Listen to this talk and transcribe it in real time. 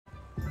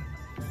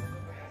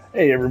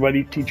Hey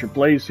everybody, Teacher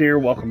Blaze here.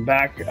 Welcome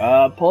back.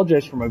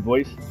 Apologize for my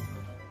voice.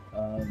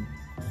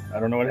 I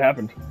don't know what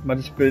happened. Might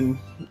have been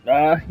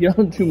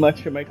yelling too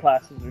much in my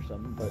classes or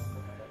something, but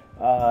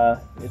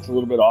it's a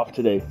little bit off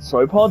today.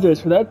 So I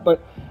apologize for that,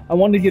 but I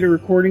wanted to get a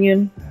recording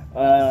in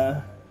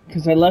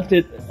because I left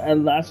it.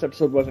 Last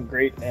episode wasn't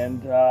great,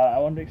 and I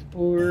wanted to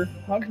explore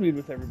Hogsmeade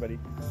with everybody.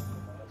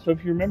 So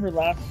if you remember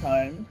last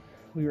time,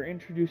 we were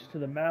introduced to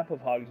the map of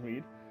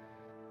Hogsmeade,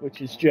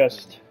 which is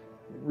just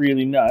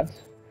really nuts.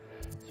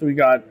 So we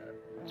got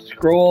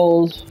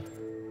scrolls,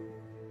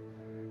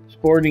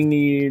 sporting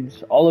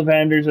needs,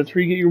 Ollivanders. That's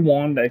where you get your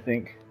wand, I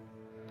think.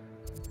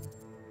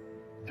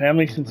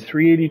 Family since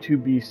 382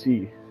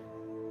 BC.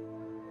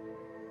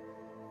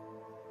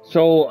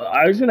 So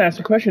I was going to ask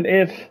the question,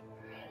 if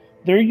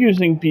they're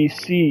using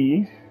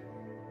BC,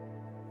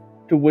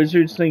 do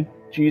wizards think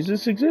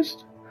Jesus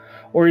exists?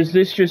 Or is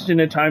this just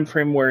in a time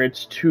frame where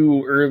it's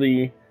too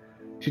early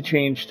to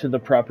change to the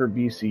proper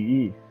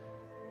BCE?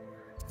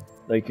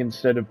 Like,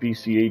 instead of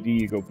BC AD,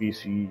 you go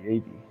BC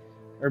AD.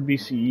 Or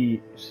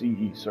BCE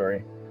CE,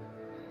 sorry.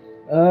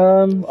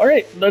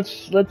 Alright,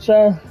 let's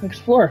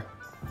explore.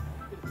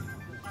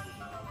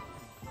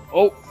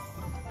 Oh!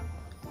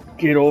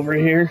 Get over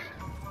here.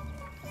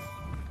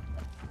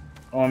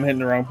 Oh, I'm hitting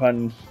the wrong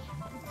button.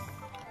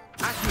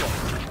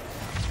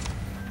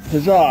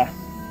 Huzzah!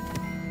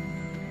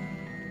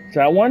 Is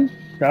that one?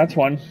 That's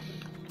one.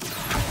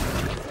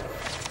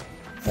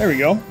 There we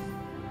go.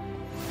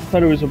 I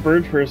thought it was a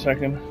bird for a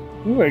second.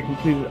 Ooh, I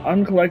completed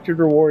uncollected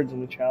rewards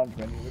in the challenge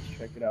menu. Let's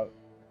check it out.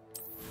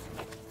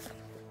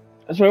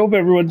 So I hope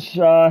everyone's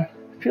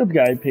field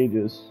guide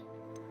pages.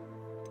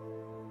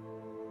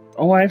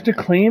 Oh, I have to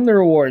claim the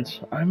rewards.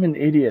 I'm an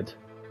idiot.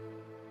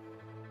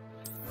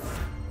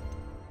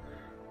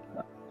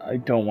 I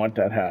don't want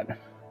that hat.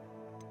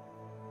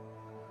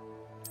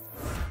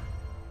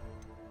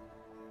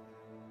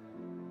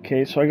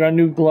 Okay, so I got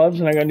new gloves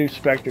and I got new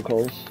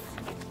spectacles.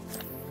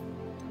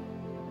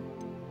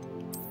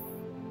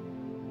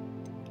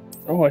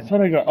 Oh, I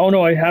thought I got... Oh,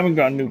 no, I haven't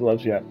gotten new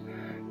gloves yet.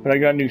 But I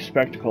got new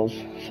spectacles,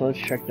 so let's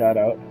check that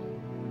out.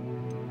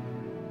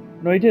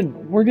 No, I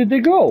didn't. Where did they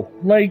go?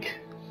 Like...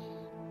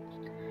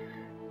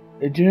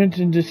 I didn't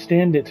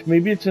understand it.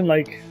 Maybe it's in,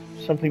 like,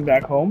 something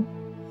back home?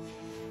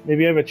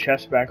 Maybe I have a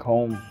chest back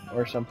home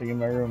or something in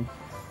my room.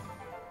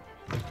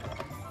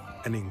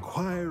 An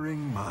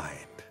inquiring mind.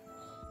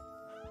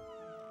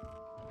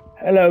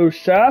 Hello,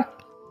 sir.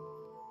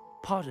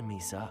 Pardon me,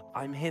 sir.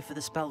 I'm here for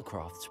the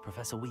spellcrafts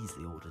Professor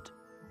Weasley ordered.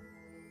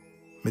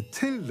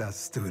 Matilda's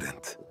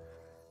student.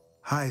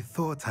 I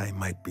thought I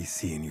might be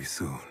seeing you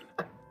soon.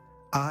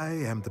 I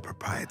am the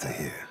proprietor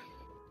here,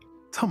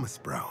 Thomas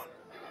Brown.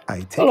 I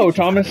take Hello, it you've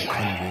Thomas. had a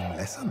conjuring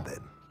lesson then.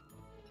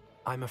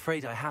 I'm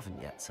afraid I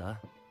haven't yet, sir.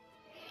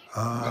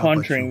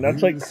 Conjuring,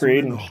 that's like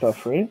creating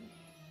stuff, right?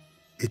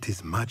 It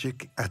is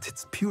magic at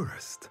its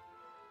purest,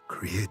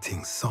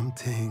 creating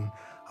something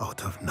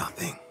out of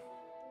nothing.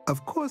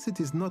 Of course, it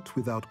is not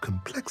without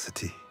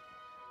complexity.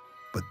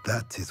 But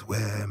that is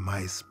where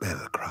my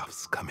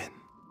spellcrafts come in.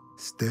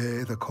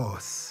 Stay the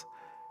course,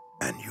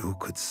 and you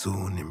could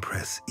soon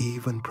impress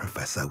even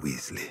Professor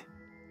Weasley.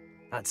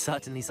 That's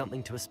certainly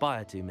something to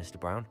aspire to, Mr.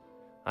 Brown.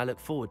 I look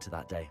forward to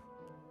that day.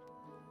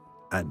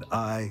 And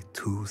I,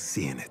 too,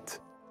 seeing it.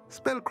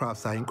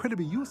 Spellcrafts are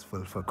incredibly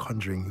useful for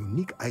conjuring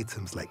unique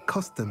items like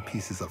custom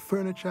pieces of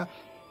furniture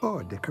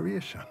or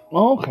decoration.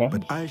 Oh, okay.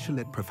 But I shall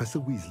let Professor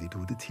Weasley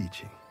do the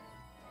teaching.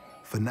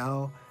 For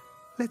now,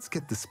 let's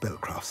get the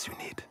spellcrafts you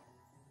need.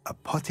 A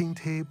potting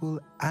table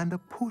and a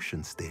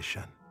potion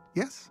station,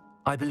 yes?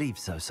 I believe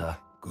so, sir.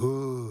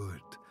 Good.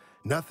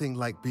 Nothing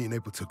like being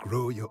able to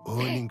grow your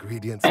own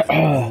ingredients and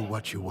grow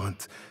what you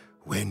want,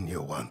 when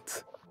you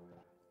want.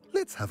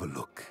 Let's have a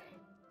look.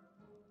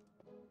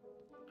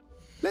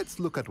 Let's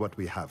look at what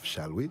we have,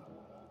 shall we?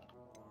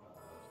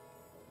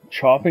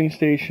 Chopping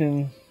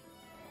station,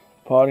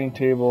 potting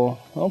table.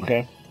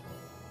 Okay.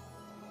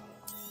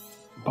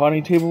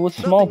 Potting table with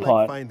small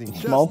pot,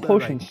 small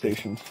potion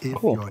stations.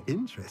 Cool. If you're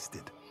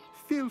interested,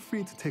 feel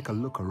free to take a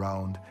look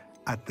around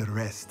at the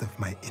rest of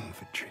my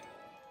inventory.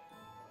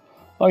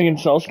 Oh, you can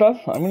sell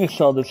stuff? I'm going to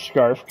sell this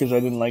scarf because I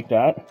didn't like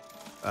that.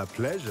 A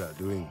pleasure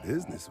doing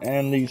business with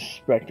And these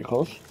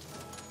spectacles.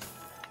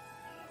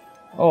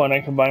 Oh, and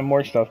I can buy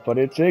more stuff, but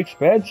it's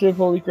expensive.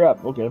 Holy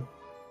crap. Okay.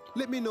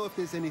 Let me know if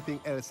there's anything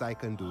else I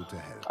can do to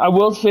help. I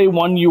will say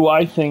one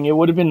UI thing. It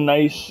would have been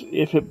nice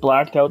if it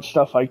blacked out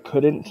stuff I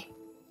couldn't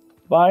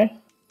buy.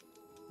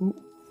 Ooh.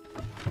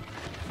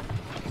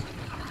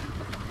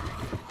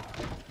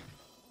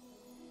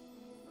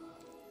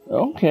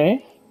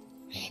 Okay.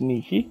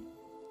 Sneaky.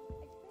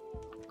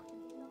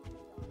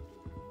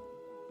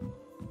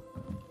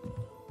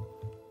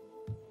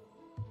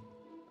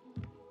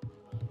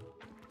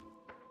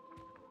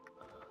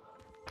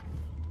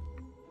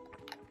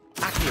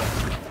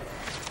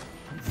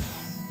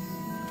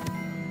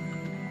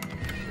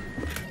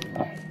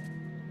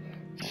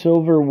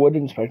 Silver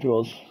wooden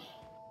spectacles.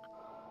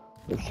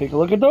 Let's take a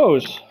look at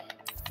those.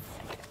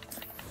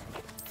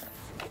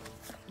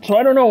 So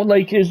I don't know,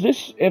 like, is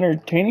this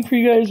entertaining for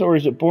you guys, or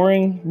is it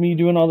boring, me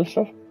doing all this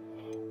stuff?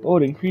 Oh,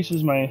 it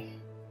increases my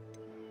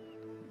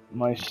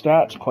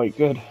stats quite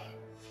good.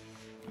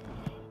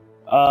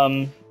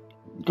 Going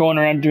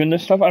around doing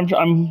this stuff.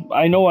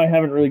 I know I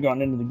haven't really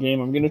gotten into the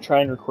game. I'm gonna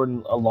try and record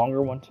a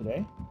longer one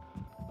today.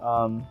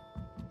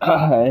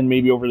 And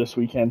maybe over this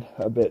weekend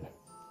a bit.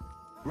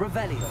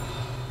 Revelio.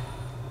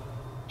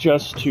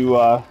 Just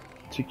to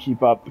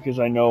keep up, because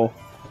I know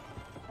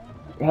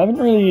I haven't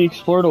really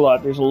explored a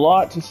lot. There's a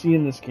lot to see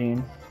in this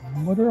game.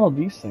 What are all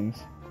these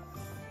things?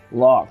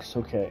 Locks,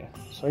 okay.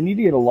 So I need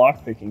to get a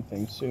lock picking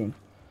thing soon.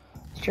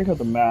 Let's check out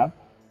the map.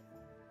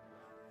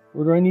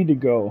 Where do I need to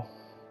go?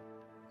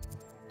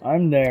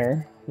 I'm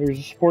there. There's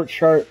a sports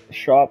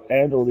shop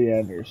and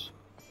Oleander's.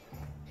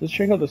 Let's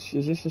check out this.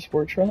 Is this a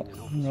sports shop?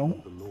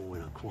 No.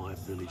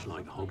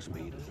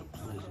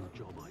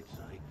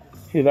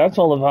 Okay, that's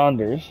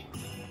Ollivander's.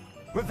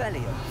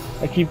 Revelio.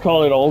 I keep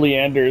calling it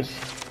Oleander's.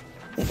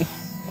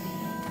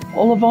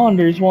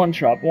 Ollivander's Wand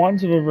Shop.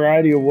 Wands of a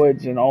variety of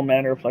woods and all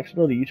manner of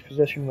flexibility, each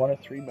possessing one of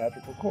 3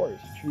 magical cores.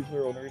 Choose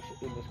their owners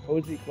in this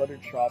cozy,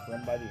 cluttered shop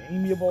run by the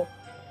amiable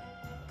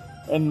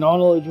and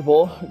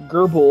knowledgeable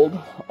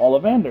Gerbold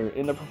Ollivander.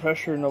 In the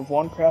profession of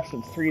wandcraft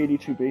since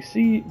 382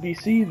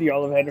 BC, the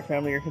Ollivander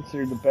family are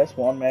considered the best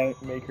wand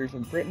makers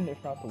in Britain,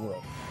 if not the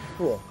world.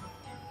 Cool.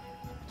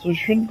 So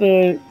shouldn't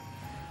the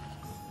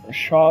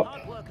shop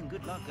Hard work and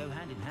good luck go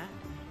hand in hand.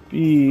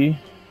 be...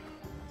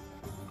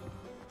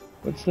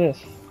 What's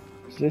this?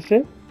 Is this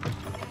it?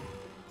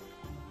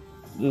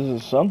 This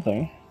is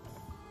something.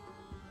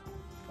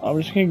 I'm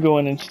just gonna go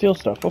in and steal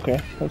stuff. Okay,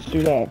 let's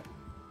do that.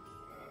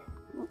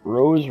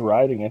 Rose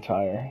riding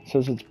attire. It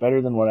says it's better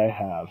than what I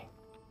have.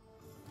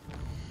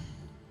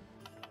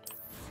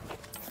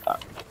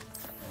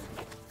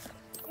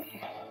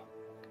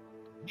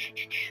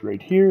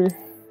 Right here.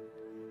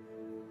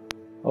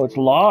 Oh, it's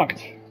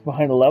locked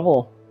behind a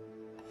level.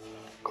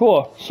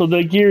 Cool. So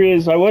the gear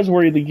is... I was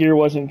worried the gear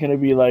wasn't going to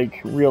be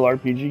like real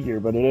RPG gear,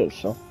 but it is,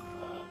 so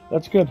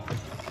that's good.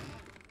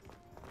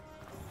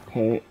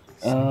 Okay.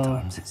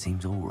 Sometimes it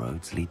seems all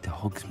roads lead to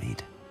Hogsmeade.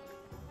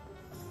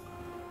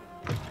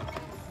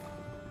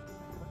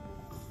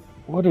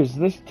 What is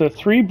this? The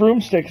 3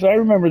 broomsticks. I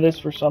remember this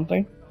for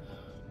something.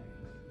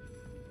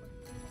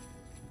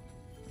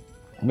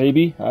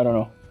 Maybe? I don't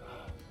know.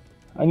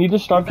 I need to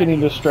stop getting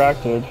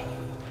distracted.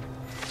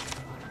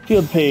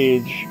 Field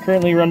page.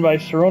 Currently run by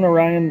Serona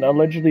Ryan,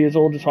 allegedly as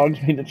old as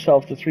Hogsmeade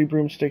itself. The 3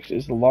 broomsticks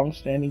is the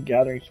long-standing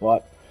gathering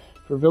spot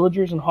for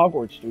villagers and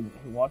Hogwarts students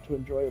who want to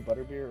enjoy a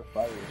butterbeer or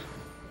fires.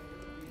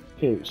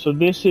 Okay, so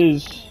this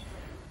is...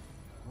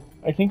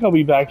 I think I'll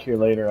be back here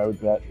later, I would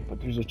bet. But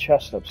there's a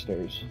chest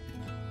upstairs.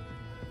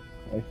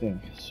 I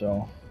think,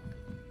 so...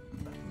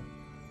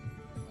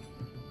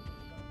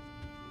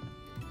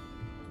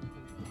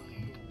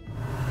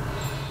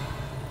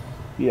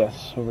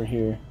 Yes, over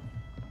here.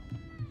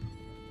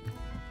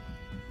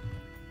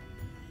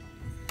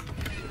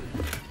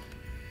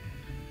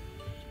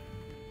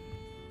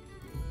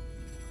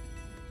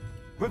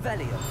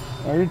 Revelio.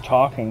 I heard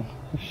talking.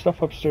 There's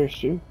stuff upstairs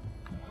too.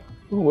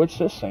 Ooh, what's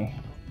this thing?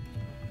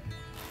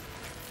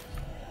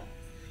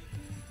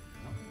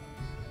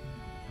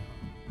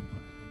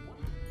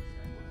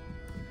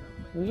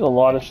 There's a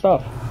lot of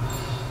stuff.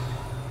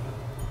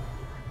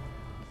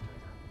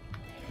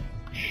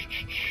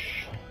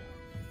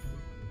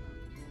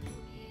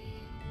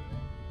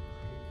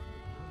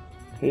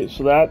 Okay,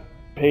 so that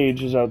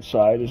page is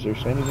outside. Is there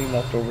anything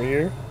left over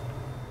here?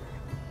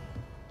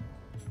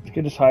 Let's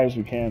get as high as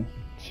we can.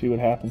 See what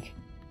happens.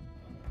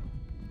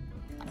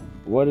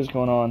 What is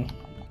going on?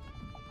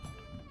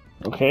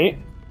 Okay,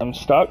 I'm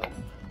stuck.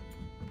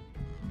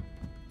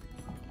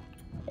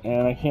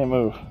 And I can't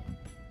move.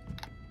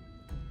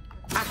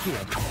 Accio.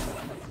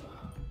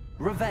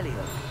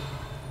 Revelio.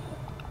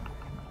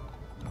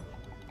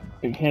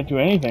 I can't do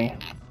anything.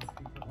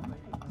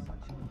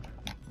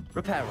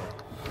 Reparo.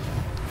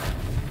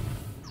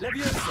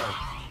 Levioso.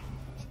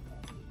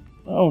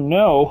 Oh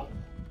no.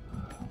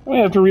 We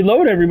have to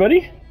reload,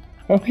 everybody.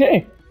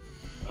 Okay.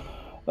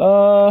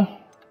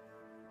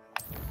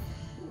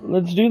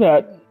 Let's do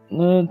that.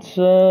 Let's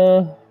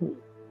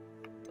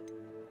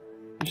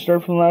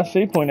start from the last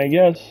save point, I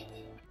guess.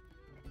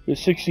 It was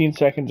 16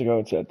 seconds ago,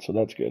 it said, so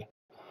that's good.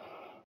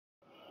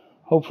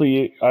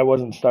 Hopefully I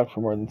wasn't stuck for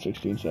more than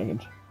 16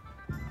 seconds.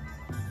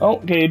 Oh,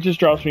 okay, it just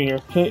drops me here.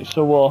 Okay,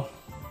 so we'll...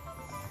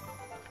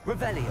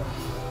 Revelio.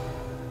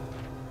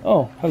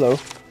 Oh, hello.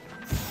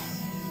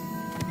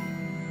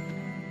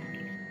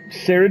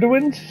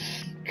 Caradwin's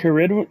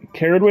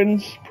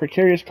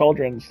Precarious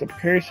Cauldrons. The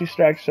precariously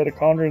stacked set of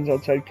cauldrons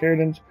outside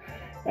Caradwin's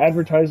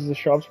advertises the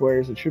shop's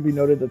wares. It should be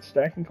noted that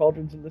stacking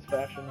cauldrons in this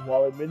fashion,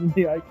 while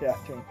admittedly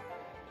eye-catching,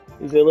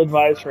 is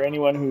ill-advised for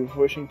anyone who's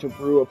wishing to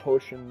brew a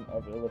potion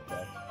of ill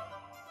effect.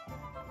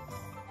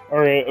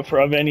 Or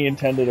of any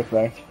intended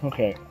effect.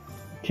 Okay.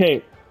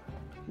 Okay.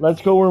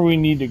 Let's go where we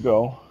need to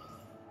go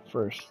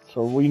first.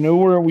 So we know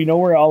where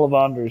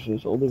Ollivander's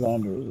is.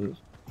 Ollivander's is.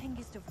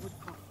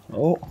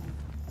 Oh.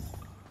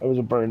 That was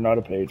a bird, not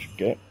a page.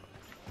 Okay.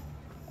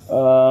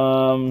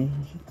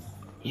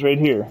 It's right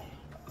here.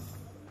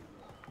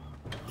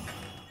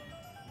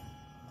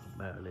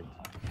 Merlin.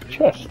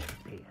 Chest.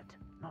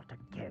 Not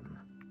again.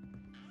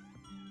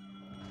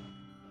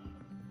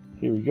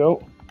 Here we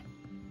go.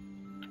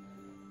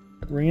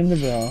 Ringing the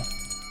bell.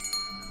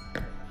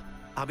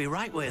 I'll be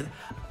right with...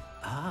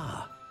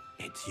 Ah,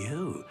 it's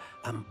you.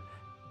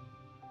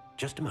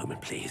 Just a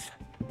moment, please.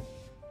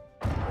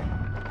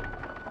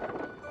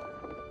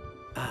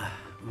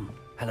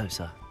 Hello,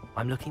 sir.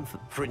 I'm looking for...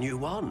 For a new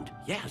wand,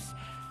 yes.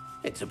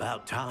 It's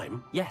about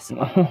time. Yes.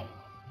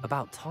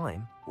 About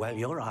time? Well,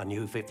 you're our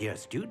new fifth-year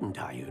student,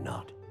 are you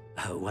not?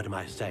 Oh, what am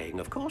I saying?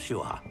 Of course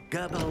you are.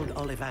 Gerbold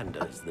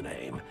Ollivander's the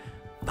name.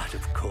 But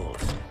of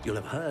course, you'll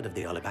have heard of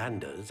the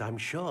Ollivanders, I'm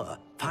sure.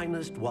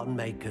 Finest wand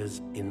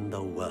makers in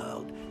the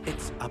world.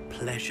 It's a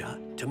pleasure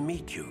to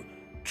meet you,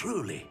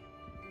 truly.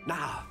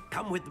 Now,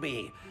 come with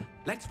me.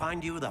 Let's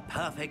find you the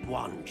perfect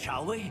wand,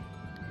 shall we?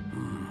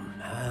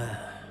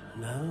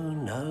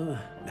 No,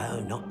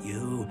 not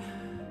you.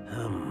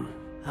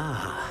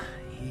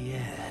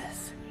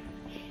 Yes.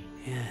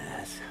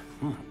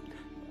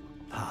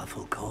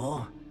 Powerful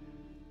core.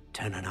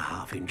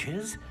 10.5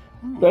 inches.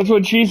 That's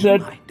what she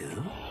said. Might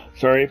do.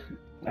 Sorry,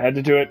 I had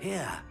to do it.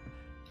 Here,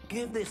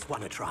 give this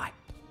one a try.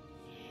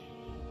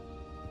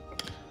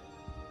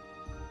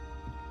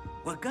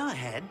 Well, go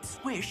ahead,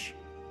 swish.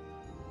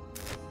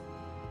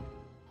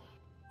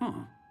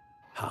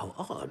 How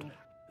odd.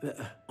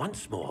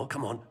 Once more,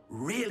 come on,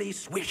 really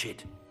swish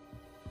it.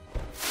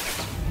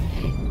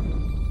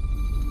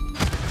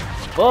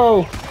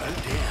 Whoa! Oh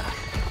dear.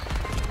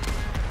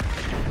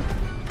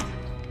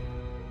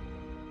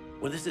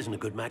 Well, this isn't a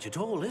good match at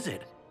all, is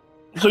it?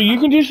 So you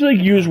can just like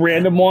use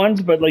random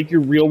wands, but like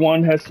your real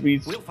one has to be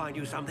We'll find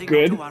you something,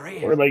 good, not to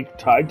worry. or like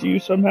tied to you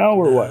somehow,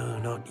 or what? No,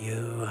 not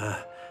you.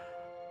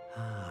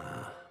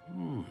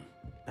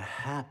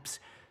 Perhaps.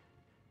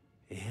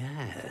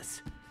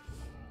 Yes.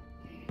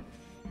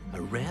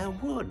 A rare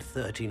wood,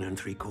 13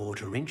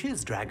 3/4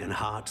 inches, dragon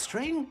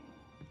heartstring.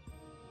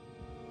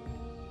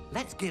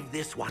 Let's give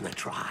this one a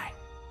try.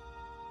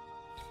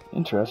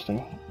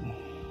 Interesting.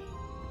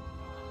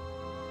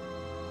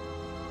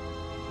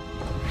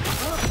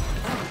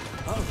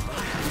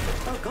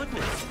 Oh,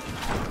 goodness.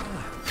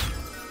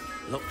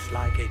 Looks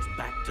like it's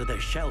back to the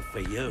shelf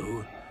for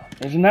you.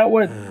 Isn't that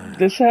what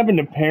this happened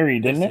to Perry,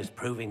 didn't This is it?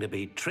 proving to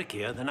be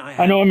trickier than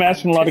I I know I'm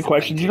asking a lot of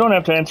questions. You don't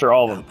have to answer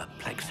all of them.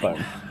 Perplexing.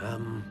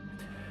 But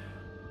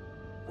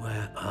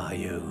Where are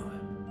you?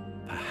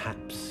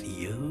 Perhaps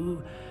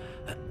you?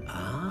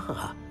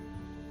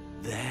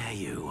 There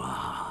you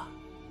are.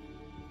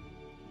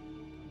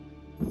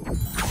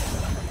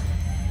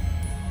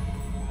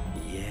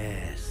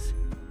 Yes,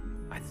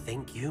 I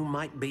think you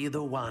might be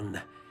the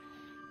one.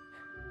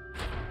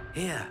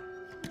 Here,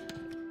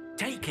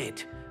 take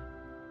it.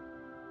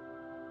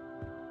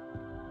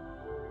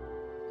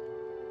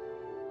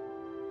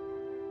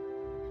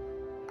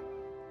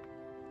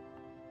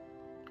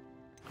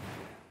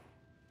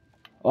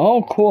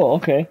 oh, cool.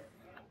 Okay.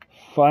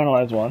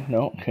 Finalize one.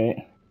 No.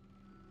 Okay.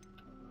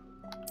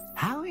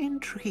 How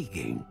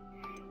intriguing.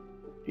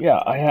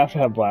 Yeah, I have to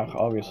have black,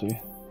 obviously.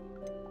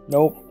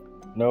 Nope.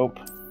 Nope.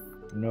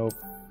 Nope.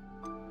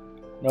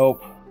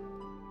 Nope.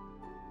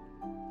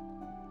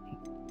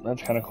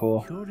 That's kind of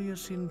cool.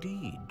 Curious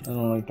indeed. I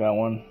don't like that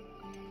one.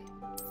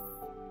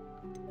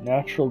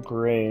 Natural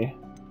gray.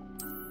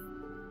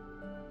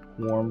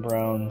 Warm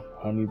brown.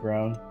 Honey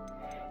brown.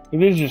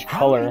 It is just How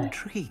color.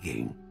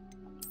 intriguing.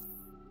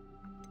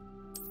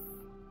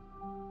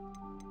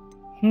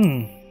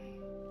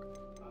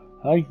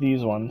 I like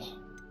these ones.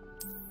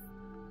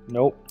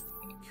 Nope.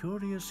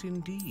 Curious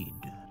indeed.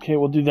 Okay,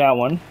 we'll do that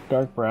one.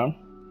 Dark brown.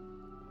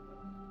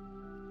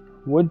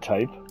 Wood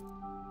type.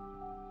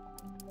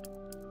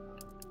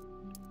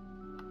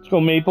 Let's go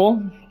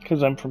maple,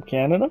 because I'm from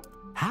Canada.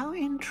 How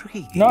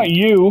intriguing. Not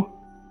you.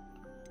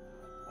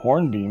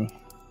 Hornbeam.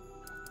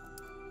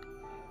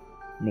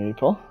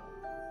 Maple.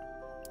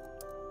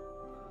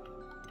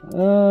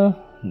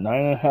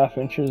 9.5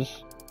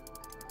 inches.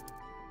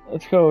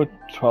 Let's go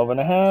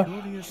 12.5.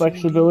 Curious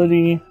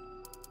Flexibility.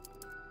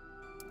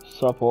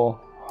 Supple.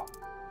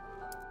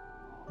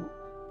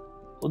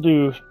 We'll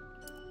do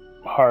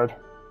hard.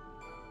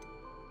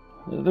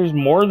 There's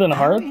more than How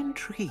hard.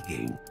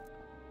 intriguing.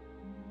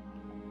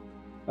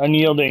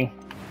 Unyielding.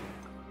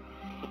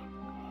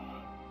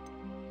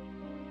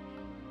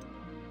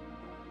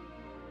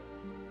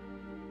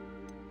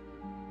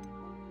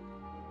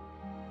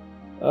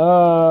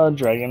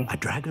 Dragon. A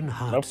dragon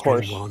Of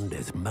course. heartstring wand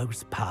is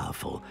most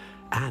powerful.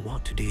 And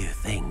what do you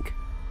think?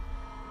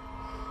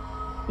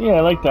 Yeah,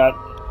 I like that.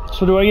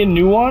 So do I get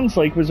new ones?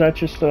 Like, was that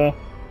just or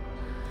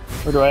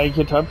do I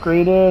get to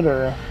upgrade it,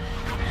 or?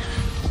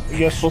 I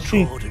guess we'll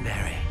see.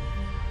 Extraordinary.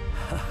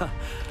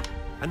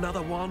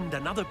 Another wand,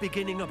 another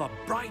beginning of a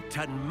bright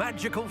and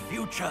magical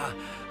future.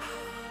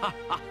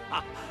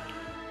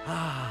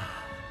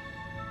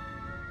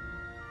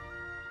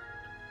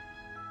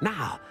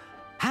 Now,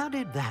 how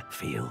did that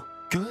feel?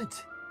 Good.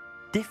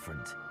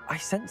 Different. I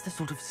sensed a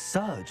sort of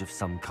surge of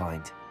some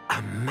kind.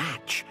 A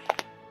match.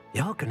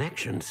 Your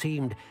connection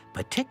seemed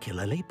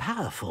particularly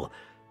powerful.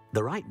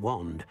 The right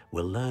wand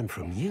will learn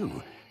from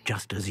you,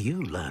 just as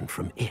you learn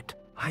from it.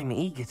 I'm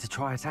eager to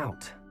try it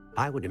out.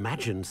 I would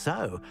imagine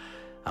so.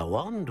 A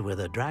wand with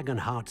a dragon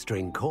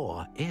heartstring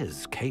core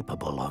is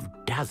capable of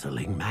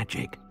dazzling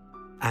magic.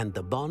 And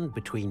the bond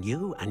between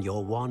you and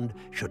your wand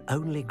should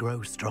only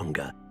grow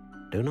stronger.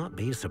 Do not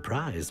be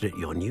surprised at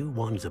your new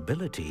wand's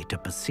ability to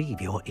perceive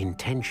your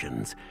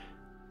intentions,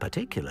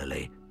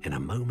 particularly in a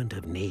moment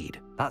of need.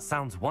 That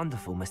sounds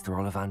wonderful, Mr.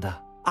 Ollivander.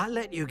 I'll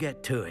let you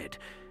get to it.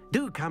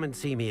 Do come and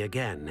see me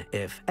again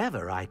if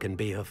ever I can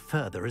be of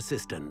further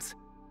assistance.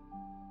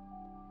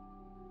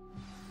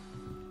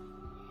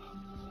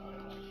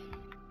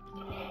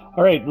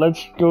 Alright,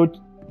 let's go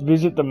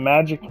visit the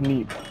Magic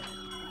Neep.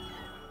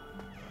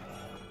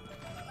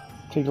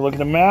 Take a look at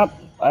the map.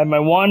 I have my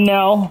wand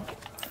now.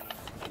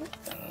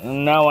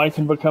 And now I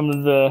can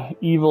become the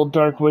evil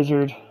dark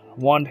wizard.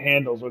 Wand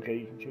handles. Okay,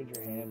 you can change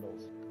your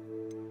handles.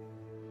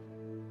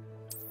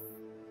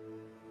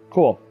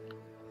 Cool.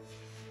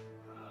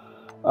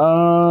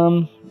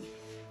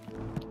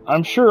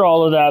 I'm sure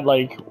all of that,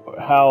 like,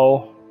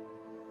 how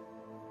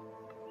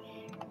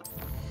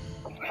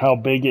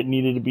big it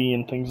needed to be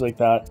and things like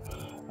that.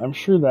 I'm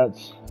sure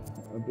that's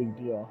a big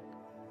deal.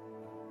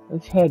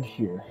 Let's head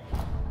here.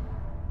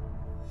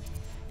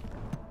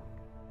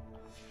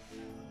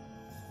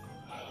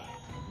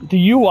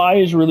 The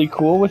UI is really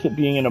cool with it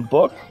being in a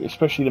book,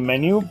 especially the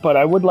menu, but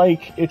I would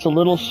like, it's a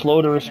little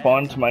slow to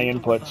respond to my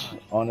inputs,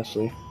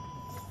 honestly.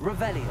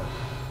 Revelio.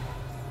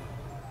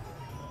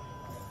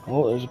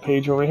 Oh, there's a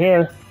page over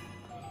here.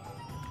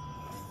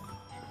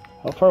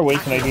 How far away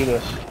can I do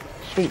this?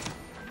 Sweet.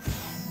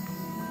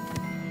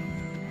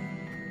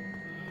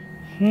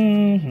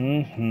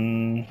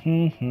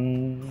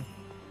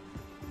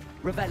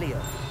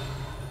 Revelio.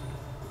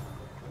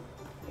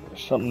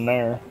 There's something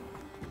there.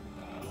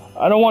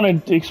 I don't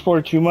want to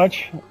explore too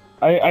much.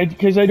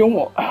 Because I don't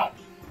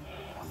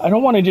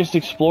want to just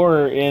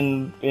explore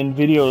in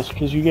videos,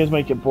 because you guys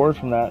might get bored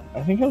from that.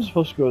 I think I'm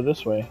supposed to go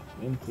this way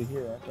into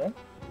here, okay?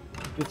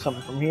 Get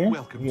something from here.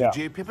 Welcome to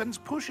J. Pippin's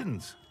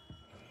Potions.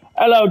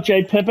 Hello,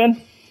 J.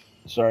 Pippin.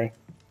 Sorry.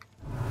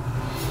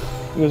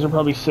 You guys are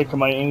probably sick of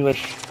my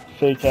English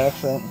fake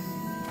accent.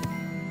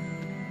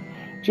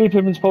 J.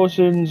 Pippin's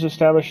Potions,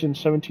 established in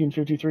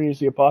 1753 as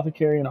the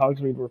apothecary in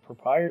Hogsmeade, were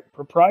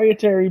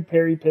proprietary.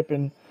 Perry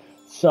Pippin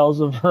sells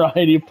a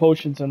variety of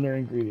potions and their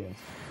ingredients.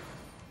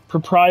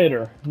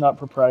 Proprietor, not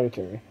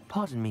proprietary.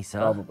 Pardon me, sir.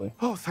 Probably.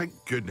 Oh, thank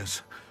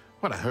goodness.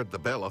 When I heard the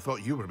bell, I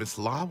thought you were Miss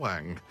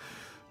Lawang.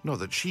 Not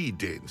that she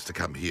deigns to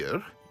come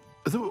here.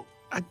 Though,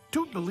 I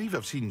don't believe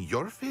I've seen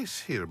your face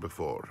here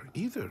before,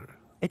 either.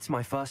 It's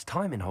my first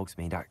time in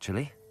Hogsmeade,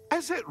 actually.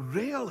 Is it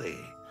really?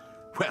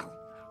 Well,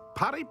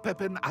 Parry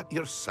Pippin at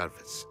your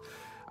service.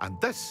 And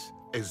this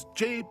is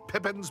J.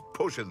 Pippin's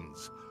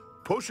Potions.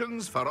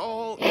 Potions for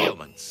all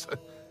ailments.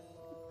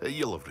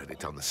 You'll have read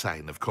it on the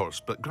sign, of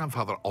course, but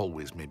Grandfather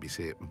always made me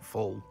say it in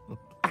full.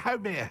 How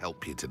may I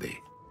help you today?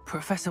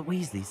 Professor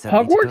Weasley said me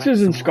to Hogwarts collect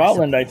is in some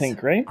Scotland, I recipes.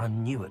 think, right?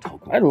 I'm new at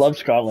Hogwarts. I love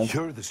Scotland.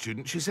 You're the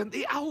student she sent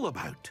the owl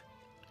about.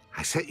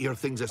 I set your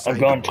things aside. I've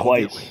gone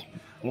twice. immediately.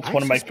 It's I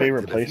one of my suspected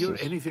favorite If places. you're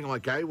anything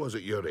like I was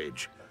at your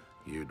age,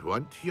 you'd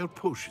want your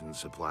potion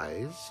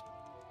supplies.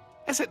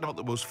 Is it not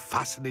the most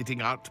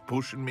fascinating art,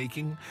 potion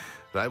making?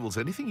 Rivals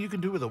anything you can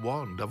do with a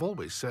wand, I've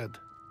always said.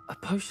 Are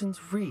potions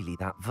really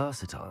that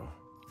versatile?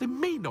 They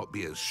may not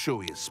be as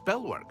showy as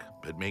spellwork,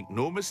 but make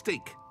no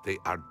mistake, they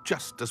are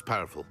just as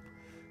powerful.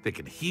 They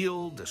can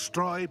heal,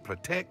 destroy,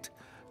 protect.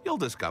 You'll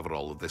discover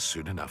all of this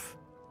soon enough.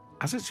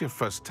 As it's your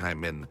first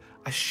time in,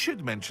 I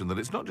should mention that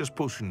it's not just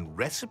potion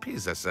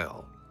recipes I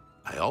sell.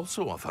 I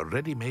also offer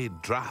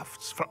ready-made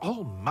drafts for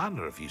all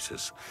manner of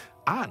uses,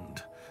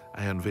 and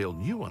I unveil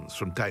new ones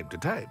from time to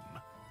time.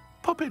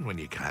 Pop in when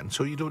you can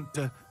so you don't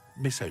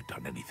miss out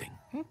on anything.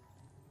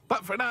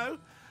 But for now,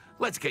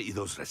 let's get you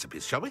those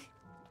recipes, shall we?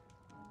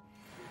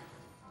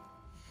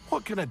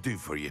 What can I do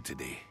for you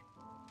today?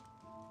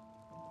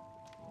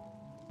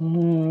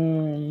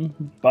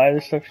 Buy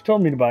the stuff she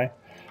told me to buy.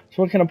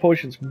 So what kind of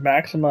potions?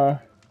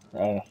 Maxima.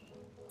 Oh,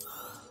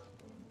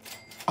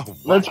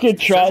 Let's get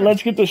the shopping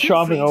Feel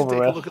free to over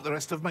take a with. look at the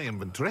rest of my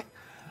inventory.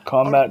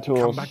 Combat Or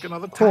tools. Come back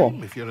another Cool.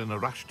 time if you're in a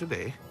rush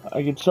today.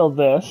 I could sell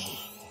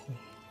this.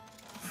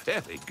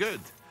 Very good.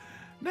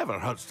 Never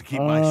hurts to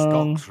keep my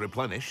stocks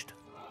replenished.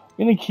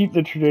 I'm gonna keep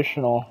the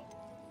traditional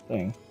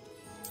thing.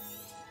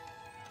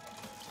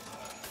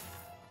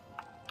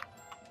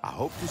 I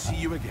hope to see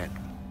you again.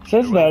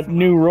 Says that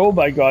new robe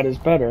I got is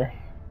better.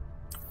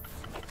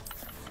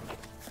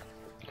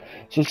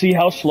 So see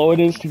how slow it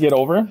is to get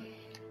over?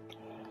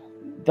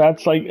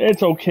 That's like,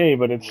 it's okay,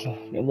 but it's a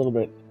little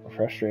bit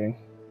frustrating.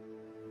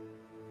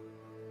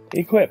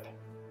 Equip.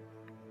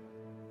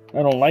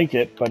 I don't like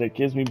it, but it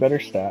gives me better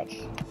stats,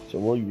 so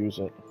we'll use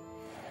it.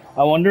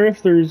 I wonder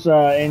if there's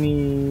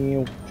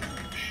any,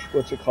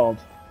 what's it called?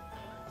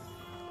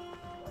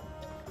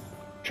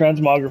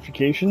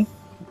 Transmogrification?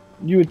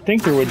 You would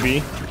think there would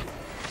be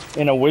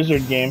in a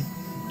wizard game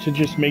to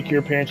just make your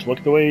appearance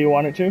look the way you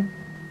want it to.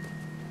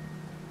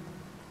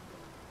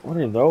 What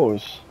are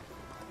those?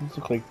 These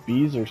look like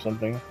bees or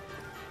something.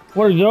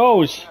 What are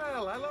those?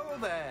 Well, hello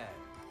there.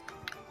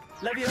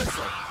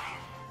 Leviosa!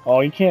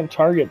 Oh, you can't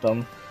target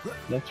them.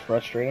 That's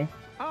frustrating.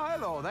 Oh,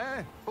 hello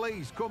there.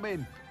 Please come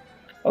in.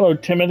 Hello,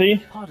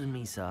 Timothy. Pardon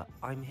me, sir.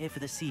 I'm here for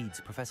the seeds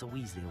Professor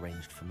Weasley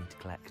arranged for me to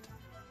collect.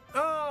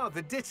 Oh,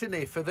 the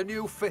dittany for the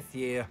new 5th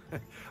year.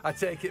 I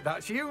take it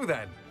that's you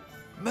then.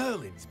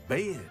 Merlin's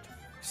beard.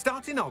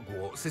 Starting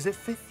Hogwarts as a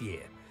 5th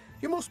year.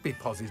 You must be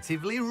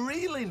positively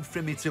reeling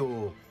from it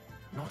all.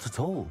 Not at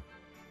all.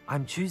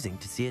 I'm choosing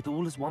to see it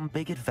all as one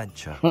big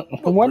adventure.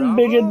 One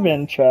big Bravo.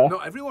 adventure.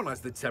 Not everyone has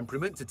the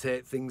temperament to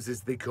take things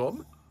as they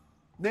come.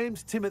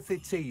 Name's Timothy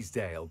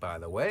Teasdale, by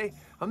the way,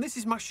 and this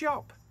is my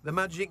shop, the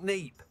Magic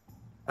Neep.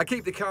 I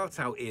keep the cart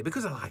out here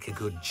because I like a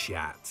good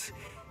chat.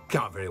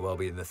 Can't very well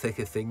be in the thick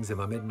of things if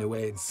I'm hidden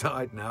away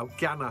inside now,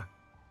 can I?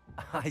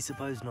 I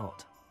suppose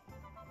not.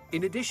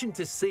 In addition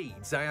to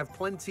seeds, I have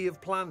plenty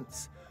of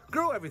plants.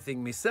 Grow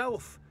everything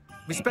myself.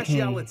 My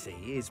speciality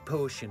is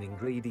potion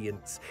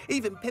ingredients.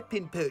 Even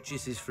Pippin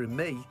purchases from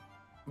me.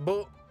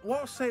 But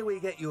what say we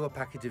get you a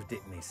packet of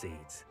Dittany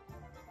seeds?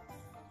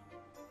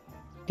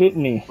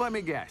 Didn't Let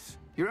me guess.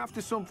 You're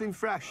after something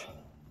fresh.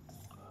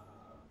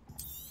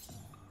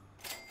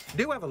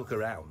 Do have a look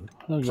around.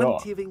 There you go.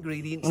 Plenty of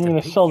ingredients. I'm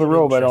gonna sell the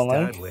robe I don't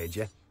like. I'd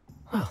wager.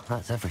 Well,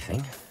 that's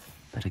everything.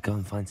 Better go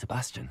and find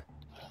Sebastian.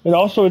 And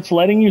also, it's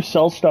letting you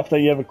sell stuff that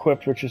you have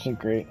equipped, which isn't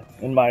great,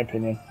 in my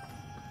opinion.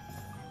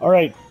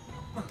 Alright.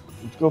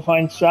 Let's go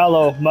find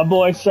Sallow. My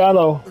boy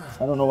Sallow.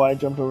 I don't know why I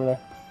jumped over there.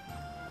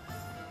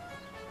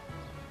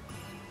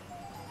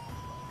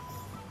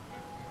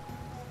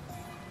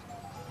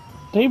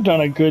 They've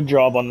done a good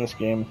job on this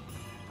game.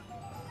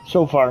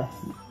 So far.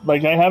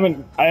 Like, I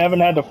haven't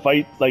had to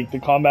fight, like, the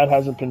combat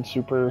hasn't been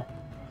super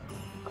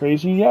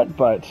crazy yet,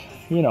 but,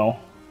 you know.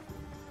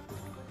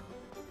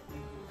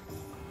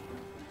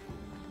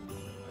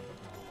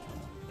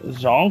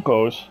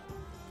 Zonkos.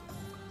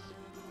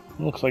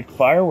 Looks like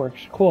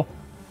fireworks. Cool.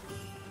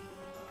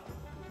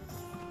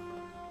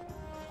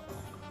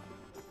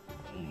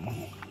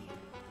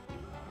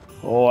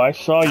 Oh, I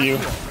saw you.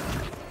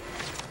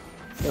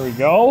 There we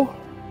go.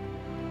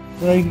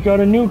 Now you got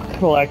a new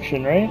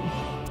collection, right?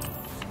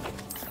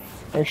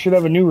 Or should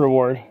have a new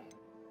reward.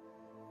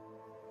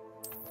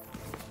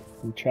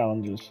 New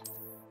challenges.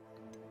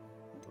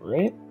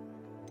 Right?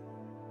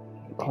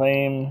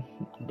 Claim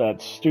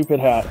that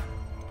stupid hat.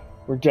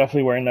 We're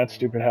definitely wearing that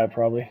stupid hat,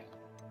 probably.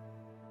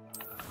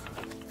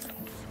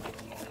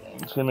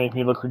 It's gonna make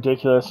me look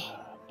ridiculous,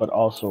 but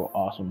also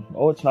awesome.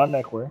 Oh, it's not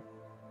neckwear.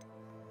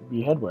 It'd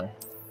be headwear.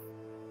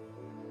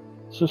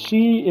 So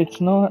see,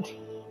 it's not...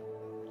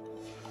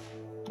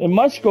 It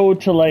must go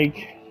to,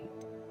 like...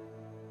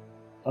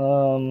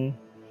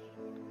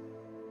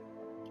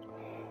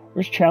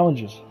 Where's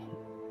challenges?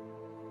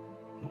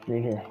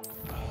 Right here.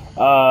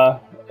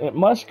 It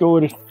must go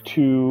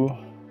to...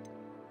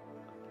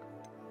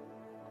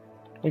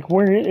 Like,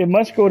 where... It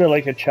must go to,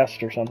 like, a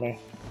chest or something.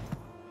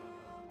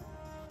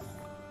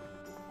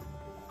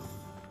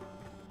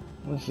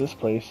 What's this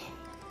place?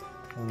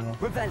 I don't know.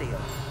 Revelio.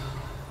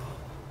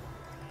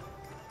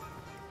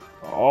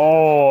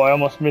 Oh, I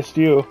almost missed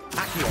you.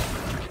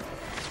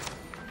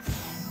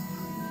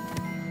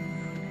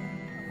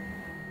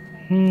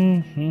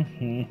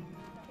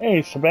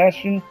 Hey,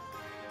 Sebastian.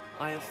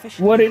 I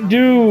officially What it have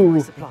do? my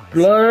supplies.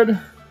 Blood?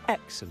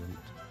 Excellent.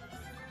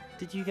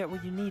 Did you get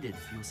what you needed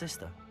for your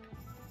sister?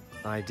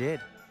 I did.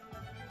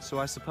 So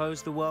I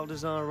suppose the world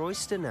is our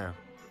oyster now.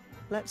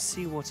 Let's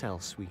see what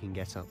else we can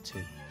get up to.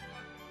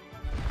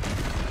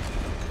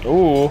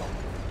 Ooh.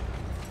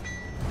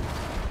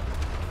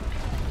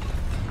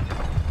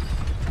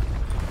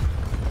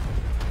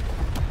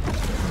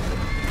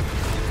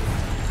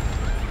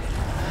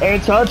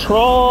 It's a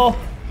troll!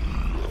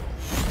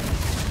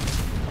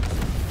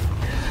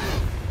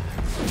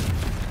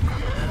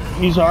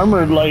 He's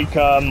armored like,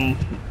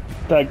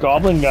 that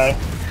goblin guy.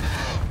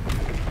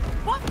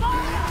 What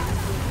fire?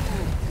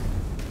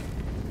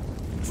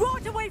 Draw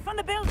it away from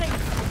the building!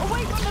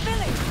 Away from the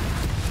village!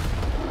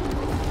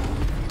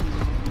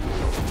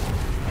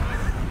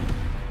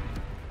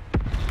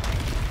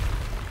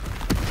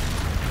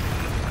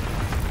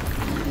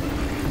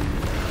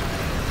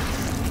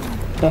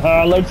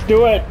 Haha, let's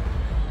do it!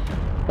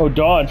 Oh,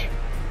 dodge.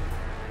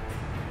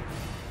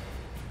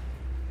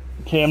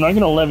 Okay, I'm not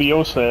gonna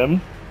Leviosa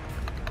him.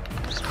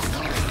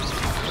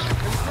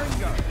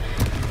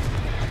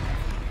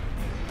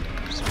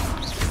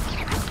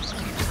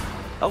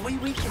 Are we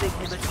weakening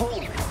him at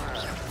all?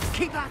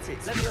 Keep at it!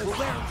 We'll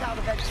wear him down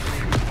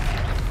eventually.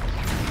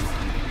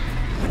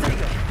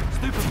 Potato!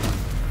 Stupid!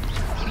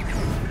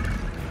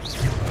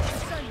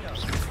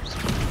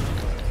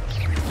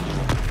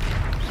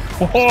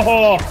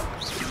 Oh!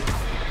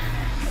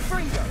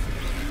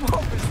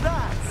 What was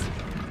that?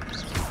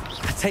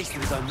 A taste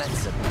of his own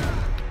medicine.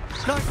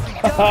 Nicely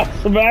done!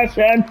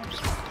 Sebastian!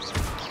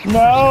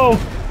 No!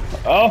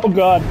 Oh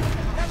god.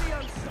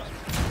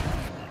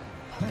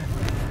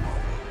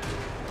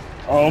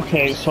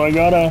 Okay, so I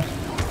gotta...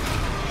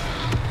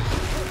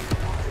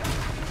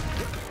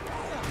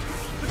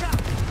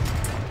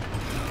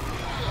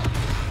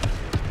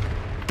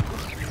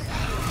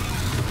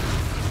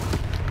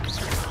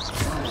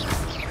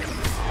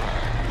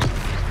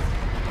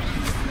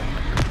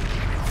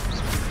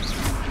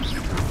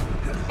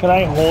 Can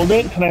I hold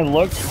it? Can I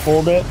look?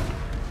 Hold it?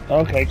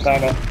 Okay,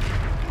 kinda.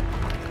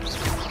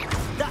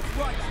 That's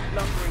right,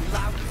 lumbering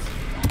lout.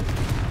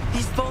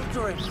 He's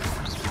faltering.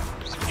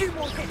 You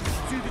won't get to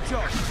do the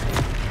job.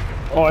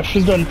 Oh, I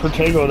should've done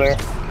Protego there.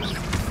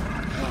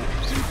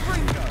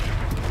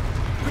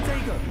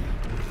 Potato.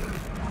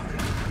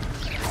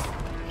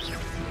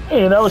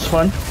 Hey, that was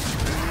fun.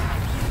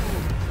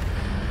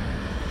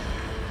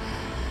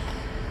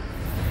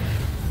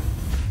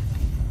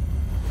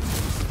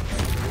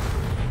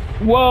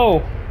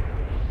 Whoa!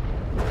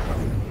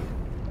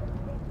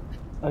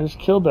 I just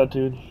killed that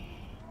dude.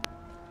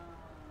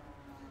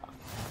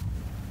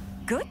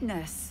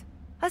 Goodness!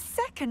 A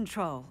second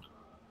troll.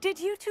 Did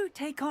you two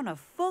take on a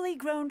fully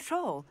grown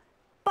troll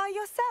by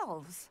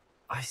yourselves?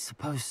 I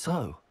suppose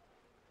so.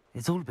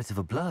 It's all a bit of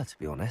a blur, to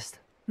be honest.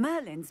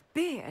 Merlin's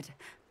beard.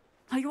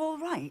 Are you all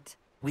right?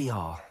 We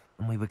are,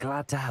 and we were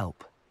glad to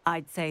help.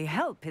 I'd say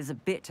help is a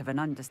bit of an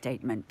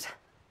understatement.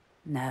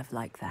 Nerve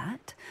like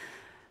that.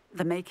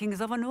 The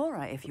makings of an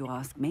aura, if you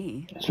ask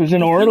me. So is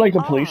an aura like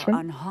a policeman?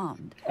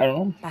 Unharmed. I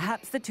don't know.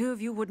 Perhaps the two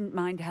of you wouldn't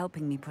mind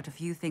helping me put a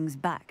few things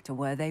back to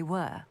where they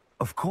were.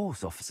 Of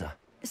course, officer.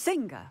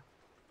 Singer.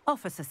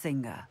 Officer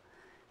Singer.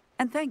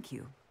 And thank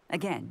you,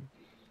 again.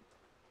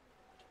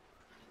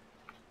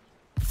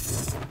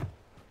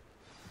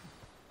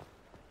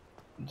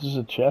 This is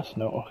a chest?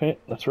 No. Okay,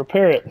 let's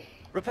repair it.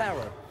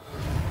 Repairer.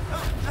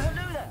 Oh,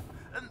 hello there.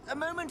 A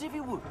moment, if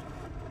you would.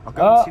 I'll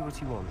go and see what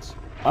he wants.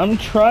 I'm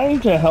trying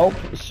to help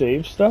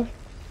save stuff.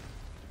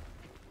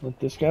 But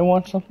this guy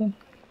wants something?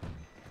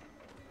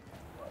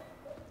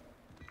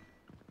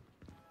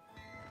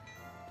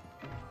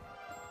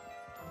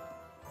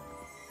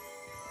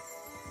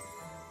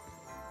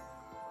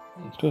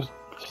 Let's go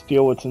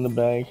steal what's in the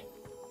bag.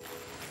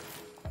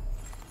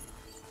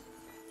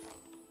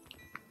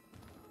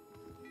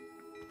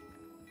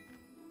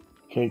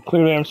 Okay,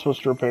 clearly I'm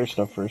supposed to repair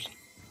stuff first.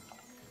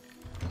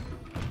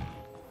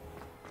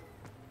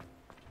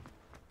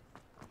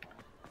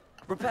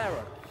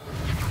 Repairer.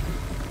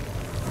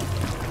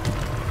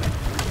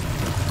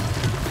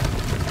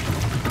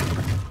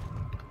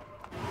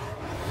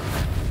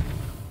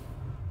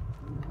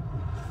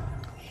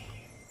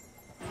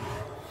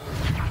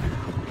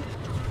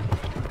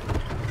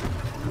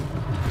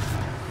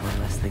 One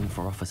less thing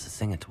for Officer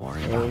Singer to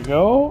worry about. There we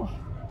go.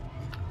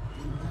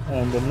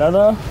 And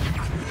another.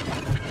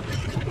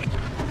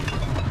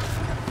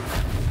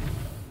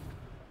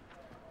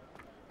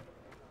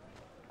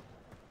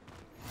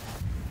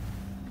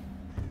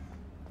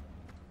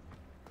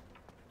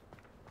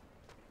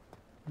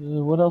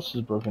 What else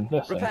is broken?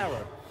 This thing.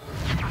 Repairer.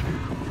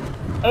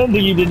 I don't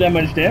think you did that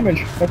much damage.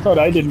 I thought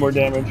I did more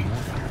damage.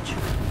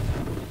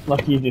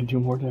 Lucky you did do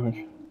more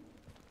damage.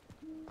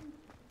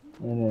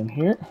 And then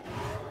here.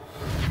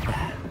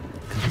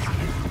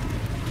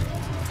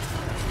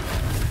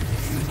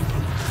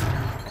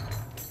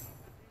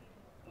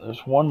 There's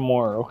one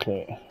more,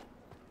 okay.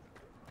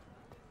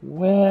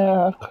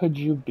 Where could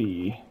you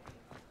be?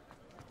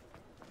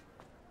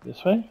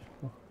 This way?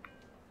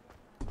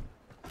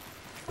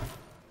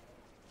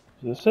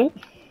 Is this it?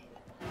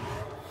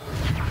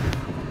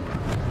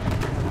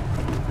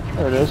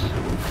 There it is.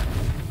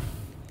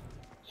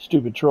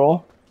 Stupid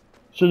troll.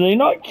 So do they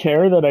not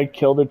care that I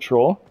killed a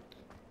troll?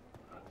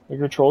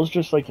 Like, are trolls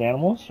just like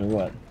animals, or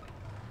what?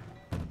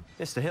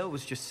 Mr. Hill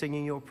was just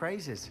singing your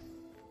praises.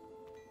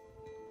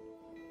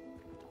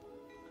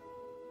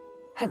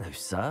 Hello,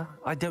 sir.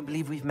 I don't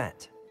believe we've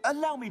met.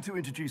 Allow me to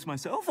introduce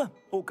myself,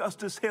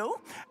 Augustus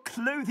Hill,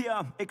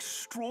 clothier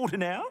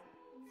extraordinaire.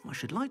 I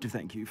should like to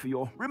thank you for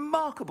your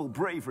remarkable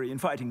bravery in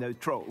fighting those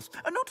trolls,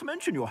 and not to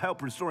mention your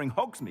help restoring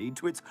Hogsmeade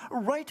to its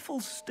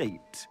rightful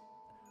state.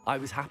 I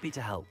was happy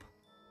to help.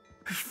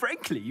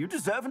 Frankly, you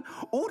deserve an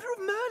Order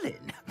of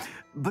Merlin,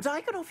 but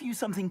I can offer you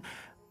something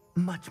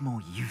much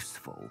more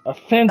useful. A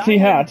fancy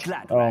hat.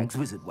 Gladrag's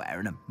wizard wear,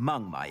 and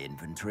among my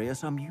inventory are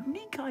some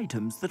unique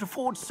items that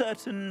afford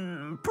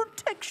certain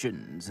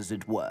protections, as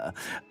it were.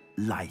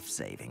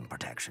 Life-saving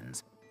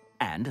protections.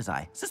 And as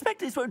I suspect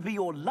this won't be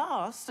your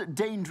last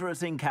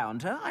dangerous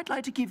encounter, I'd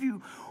like to give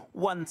you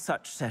one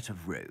such set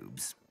of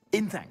robes,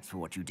 in thanks for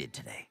what you did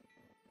today.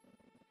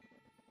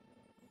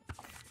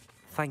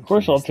 Thank you. Of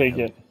course I'll Mr. take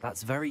Hill. it.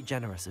 That's very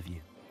generous of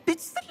you.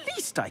 It's the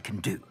least I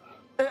can do.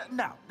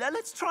 Now,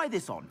 let's try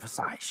this on for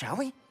size, shall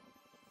we?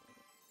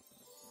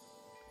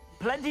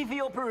 Plenty for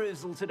your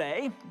perusal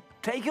today.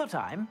 Take your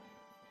time.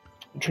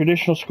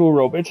 Traditional school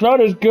robe. It's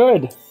not as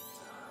good.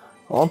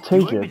 I'll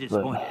take You won't be it,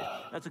 disappointed.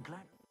 but That's a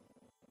glad.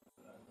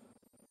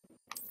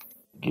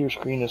 gear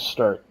screen is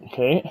start.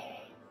 Okay.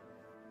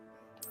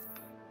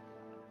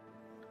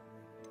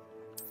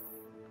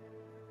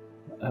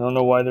 I don't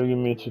know why they're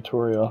giving me a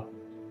tutorial.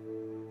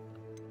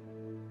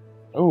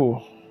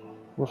 Oh,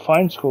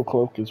 refined school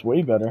cloak is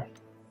way better.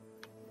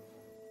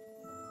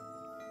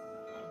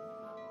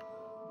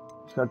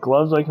 It's got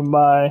gloves I can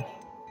buy.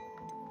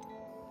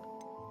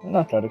 They're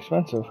not that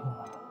expensive.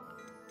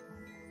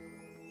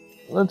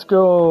 Let's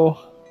go.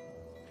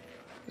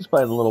 Let's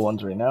buy the little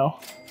ones right now.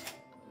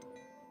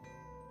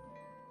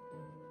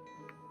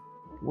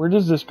 Where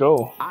does this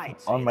go? I'd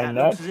say On my that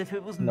neck? looks as if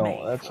it was No,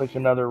 made that's for like you.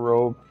 another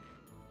robe.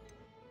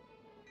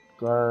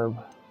 Garb.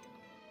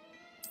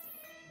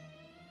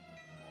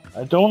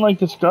 I don't like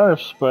the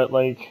scarves, but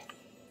like...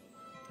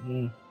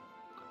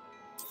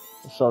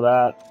 So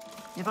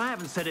that. If I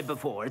haven't said it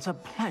before, it's a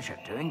pleasure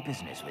doing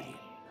business with you.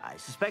 I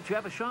suspect you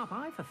have a sharp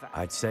eye for facts.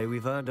 I'd say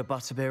we've earned a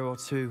butterbeer or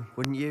two,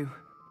 wouldn't you?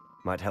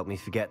 Might help me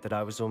forget that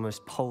I was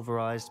almost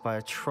pulverized by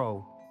a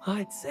troll.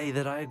 I'd say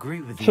that I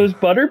agree with you. So is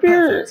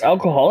butterbeer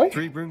alcoholic?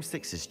 3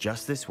 broomsticks is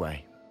just this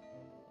way.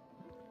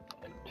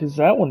 Because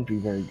that wouldn't be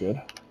very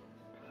good.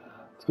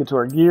 Let's get to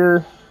our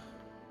gear.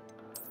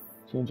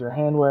 Change our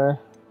handwear.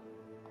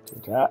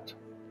 Take that.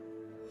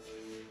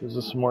 Gives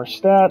us some more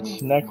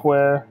stats.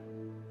 Neckwear.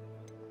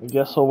 I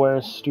guess I'll wear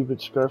a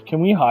stupid scarf. Can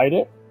we hide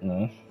it?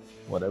 No.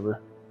 Whatever.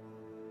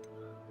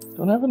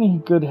 Don't have any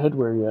good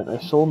headwear yet. I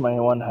sold my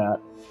one hat.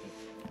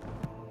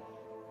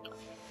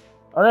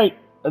 Alright,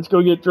 let's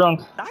go get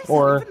drunk.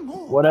 Or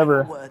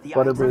whatever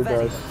Butterbeer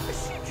does.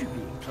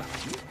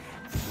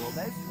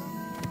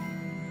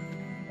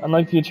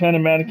 Unlike the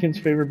enchanted mannequins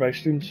favored by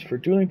students for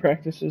dueling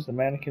practices, the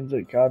mannequins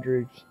at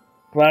Gladrags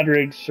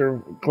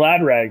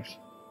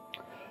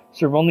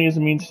serve only as a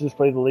means to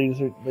display the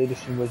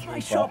latest in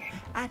wizardry fashion.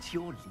 At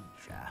your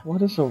leisure.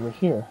 What is over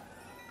here?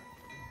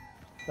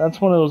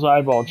 That's one of those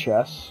eyeball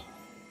chests,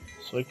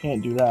 so I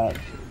can't do that.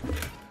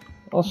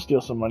 I'll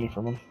steal some money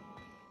from him.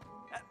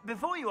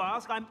 Before you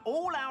ask, I'm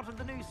all out of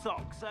the new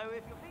socks, so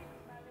if you're feeling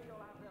smelly, you'll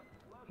have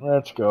to...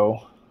 Let's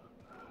go.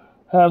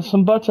 Have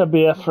some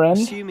butterbeer, friend.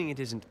 Assuming it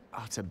isn't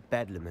utter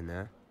bedlam in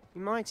there,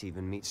 you might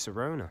even meet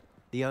Sirona,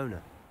 the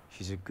owner.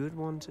 She's a good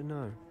one to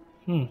know.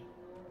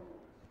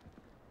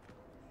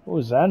 What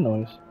was that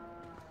noise?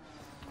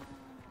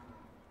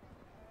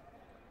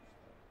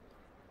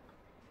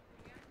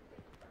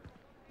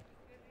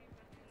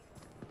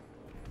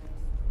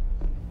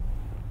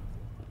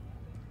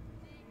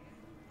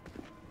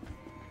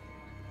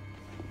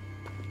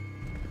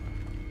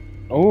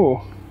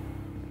 Oh.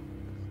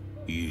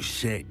 You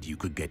said you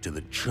could get to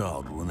the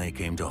child when they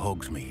came to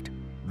Hogsmeade.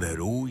 That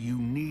all you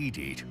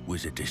needed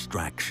was a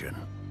distraction.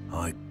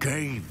 I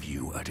gave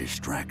you a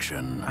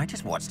distraction. I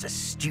just watched a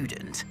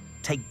student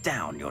take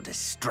down your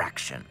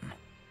distraction.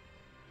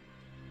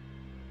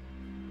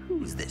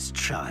 Who's this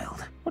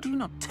child? What are you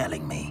not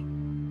telling me?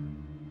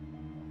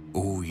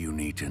 All you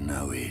need to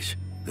know is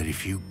that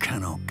if you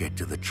cannot get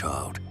to the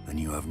child, then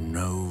you have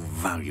no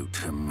value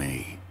to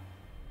me.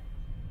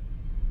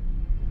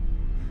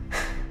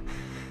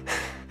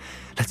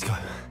 Let's go.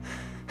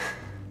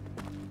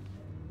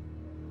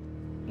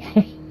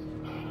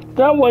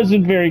 That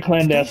wasn't very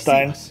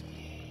clandestine.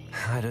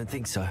 I don't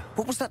think so.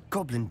 What was that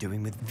goblin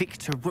doing with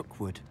Victor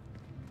Rookwood?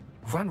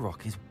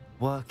 Ranrock is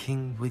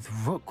working with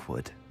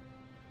Rookwood.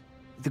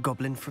 The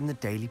goblin from the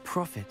Daily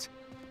Prophet.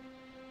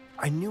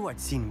 I knew I'd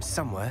seen him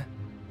somewhere.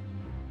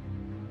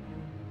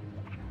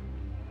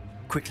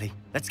 Quickly,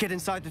 let's get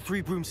inside the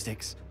 3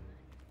 broomsticks.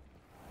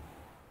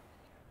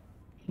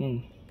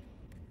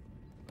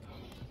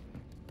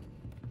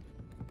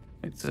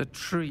 It's a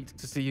treat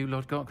to see you,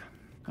 Lodgok.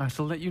 I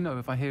shall let you know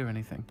if I hear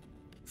anything.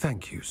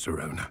 Thank you,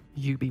 Sirona.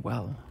 You be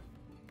well.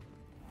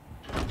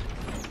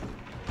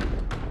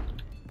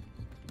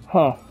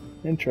 Huh.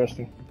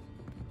 Interesting.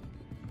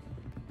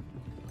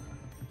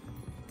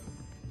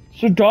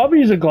 So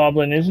Dobby's a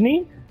goblin, isn't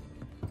he?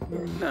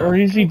 No, or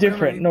is he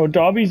different? No,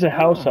 Dobby's a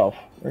house elf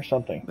or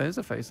something. There's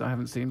a face I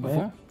haven't seen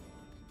before.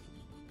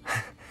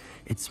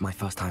 It's my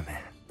first time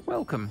here.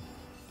 Welcome.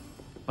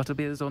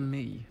 Butterbeer's on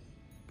me.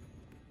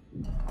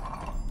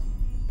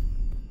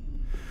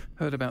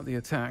 Heard about the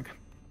attack.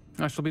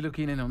 I shall be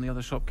looking in on the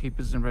other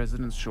shopkeepers and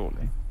residents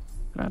shortly.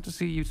 Glad to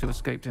see you two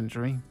escaped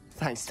injury.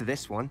 Thanks to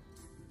this one.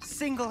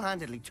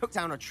 Single-handedly took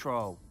down a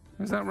troll.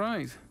 Is that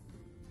right?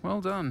 Well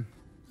done.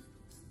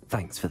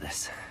 Thanks for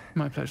this.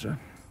 My pleasure.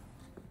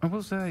 I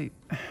will say,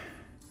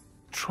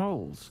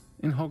 trolls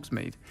in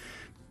Hogsmeade.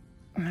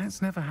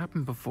 That's never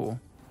happened before.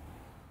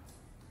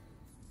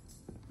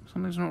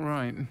 Something's not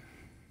right.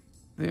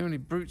 The only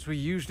brutes we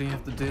usually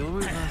have to deal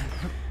with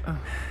are...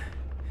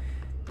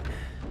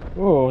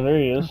 Oh, there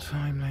he is.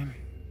 Timely.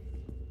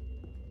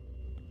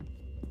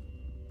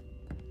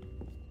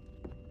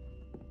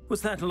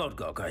 Was that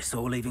Lodgok I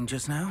saw leaving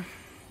just now?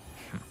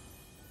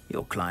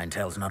 Your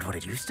clientele's not what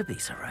it used to be,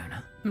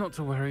 Sirona. Not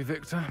to worry,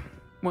 Victor.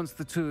 Once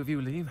the two of you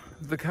leave,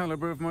 the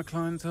caliber of my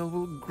clientele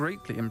will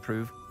greatly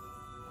improve.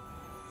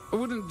 I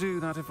wouldn't do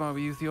that if I were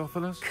you,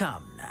 Theophilus.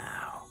 Come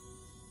now.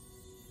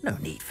 No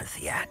need for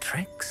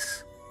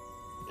theatrics.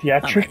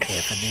 Theatrics? I'm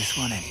here for this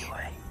one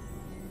anyway.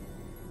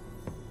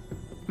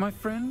 My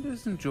friend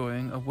is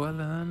enjoying a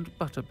well-earned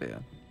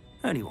butterbeer.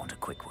 Only want a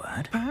quick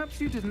word.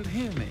 Perhaps you didn't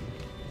hear me.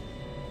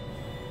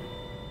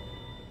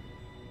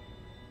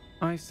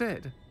 I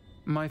said,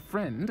 my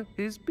friend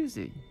is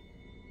busy.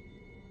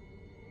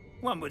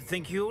 One would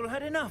think you all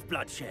had enough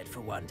bloodshed for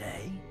one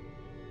day.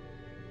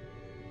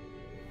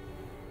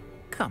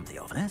 Come,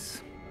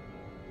 Theophilus.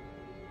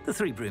 The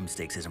 3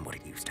 broomsticks isn't what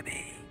it used to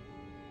be.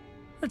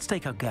 Let's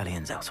take our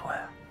galleons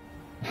elsewhere.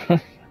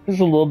 This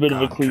is a little bit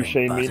of a Can't drink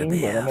cliche meeting, but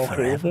butterbeer I'm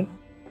okay with forever. it.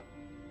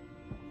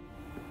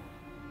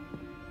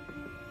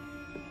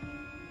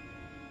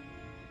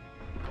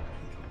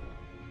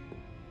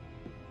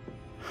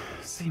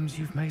 Seems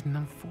you've made an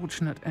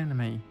unfortunate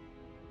enemy.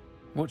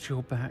 Watch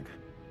your back.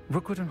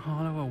 Rookwood and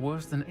Harlow are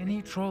worse than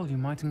any troll you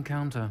might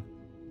encounter.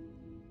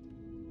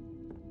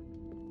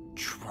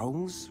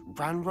 Trolls,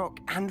 Ranrock,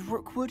 and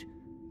Rookwood?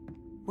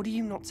 What are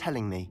you not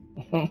telling me?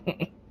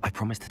 I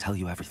promise to tell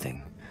you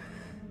everything,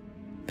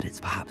 but it's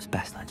perhaps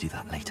best I do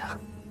that later.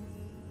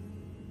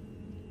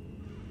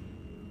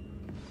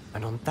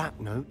 And on that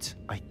note,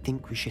 I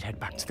think we should head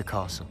back to the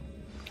castle.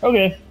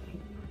 Okay,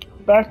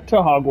 back to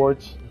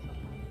Hogwarts.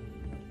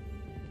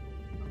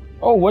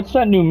 Oh, what's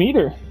that new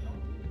meter?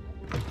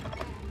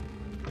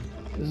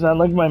 Is that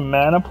like my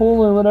mana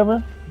pool or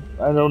whatever?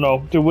 I don't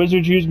know. Do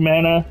wizards use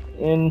mana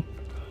in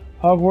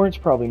Hogwarts?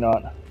 Probably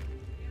not.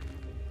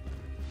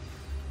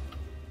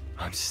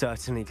 I'm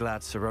certainly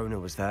glad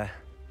Sirona was there.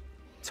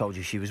 Told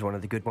you she was one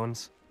of the good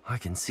ones. I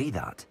can see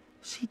that.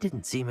 She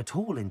didn't seem at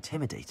all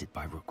intimidated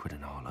by Rookwood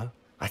and Harlow.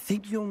 I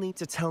think you'll need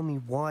to tell me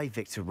why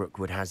Victor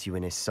Rookwood has you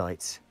in his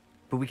sights.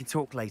 But we can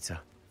talk later.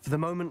 For the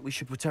moment, we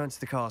should return to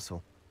the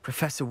castle.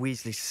 Professor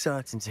Weasley's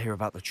certain to hear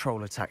about the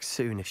troll attack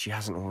soon if she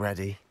hasn't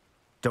already.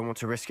 Don't want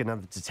to risk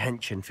another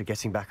detention for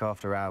getting back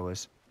after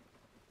hours.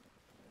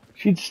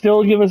 She'd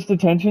still give us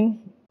detention.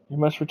 You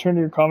must return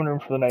to your common room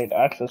for the night.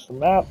 Access the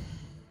map.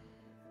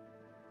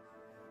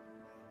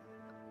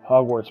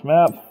 Hogwarts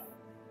map.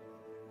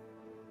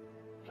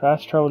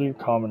 Fast travel to your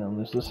common room.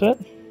 Is this it?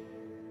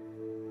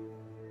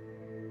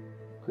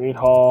 Great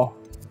Hall.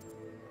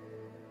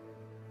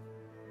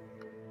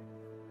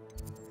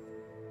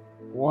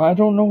 Well, I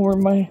don't know where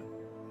my...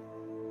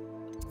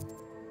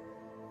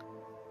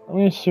 I'm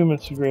going to assume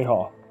it's the Great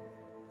Hall.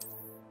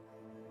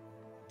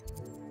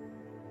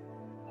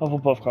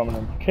 Hufflepuff common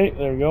room. Okay,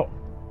 there we go.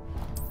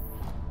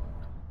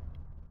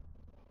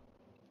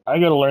 I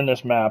gotta learn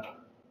this map.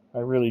 I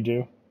really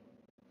do.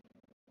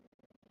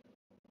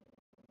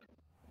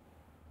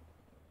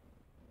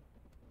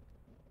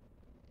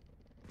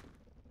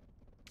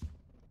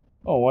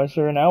 Oh, why is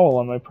there an owl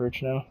on my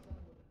perch now?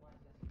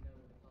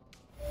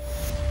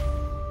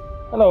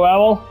 Hello,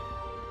 owl.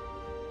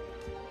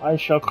 I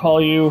shall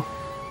call you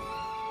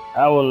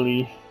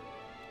Owly.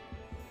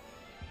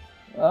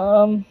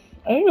 I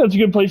think that's a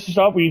good place to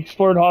stop. We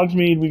explored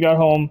Hogsmeade, we got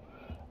home.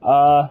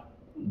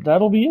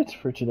 That'll be it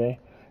for today.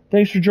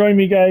 Thanks for joining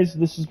me, guys.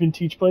 This has been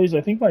Teach Plays.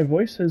 I think my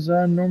voice has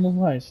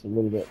normalized a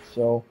little bit,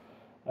 so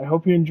I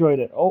hope you enjoyed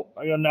it. Oh,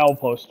 I got an owl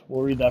post.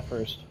 We'll read that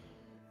first.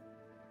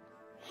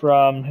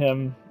 From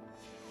him.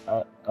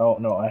 Oh,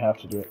 no, I have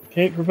to do it.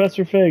 Okay,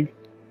 Professor Fig.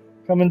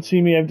 Come and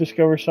see me. I've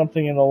discovered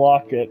something in the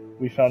locket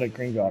we found at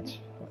Gringotts.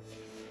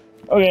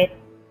 Okay.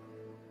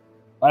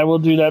 I will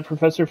do that,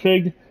 Professor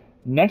Fig,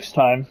 next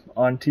time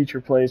on Teacher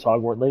Plays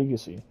Hogwarts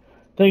Legacy.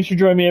 Thanks for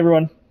joining me,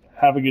 everyone.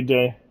 Have a good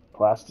day.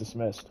 Class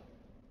dismissed.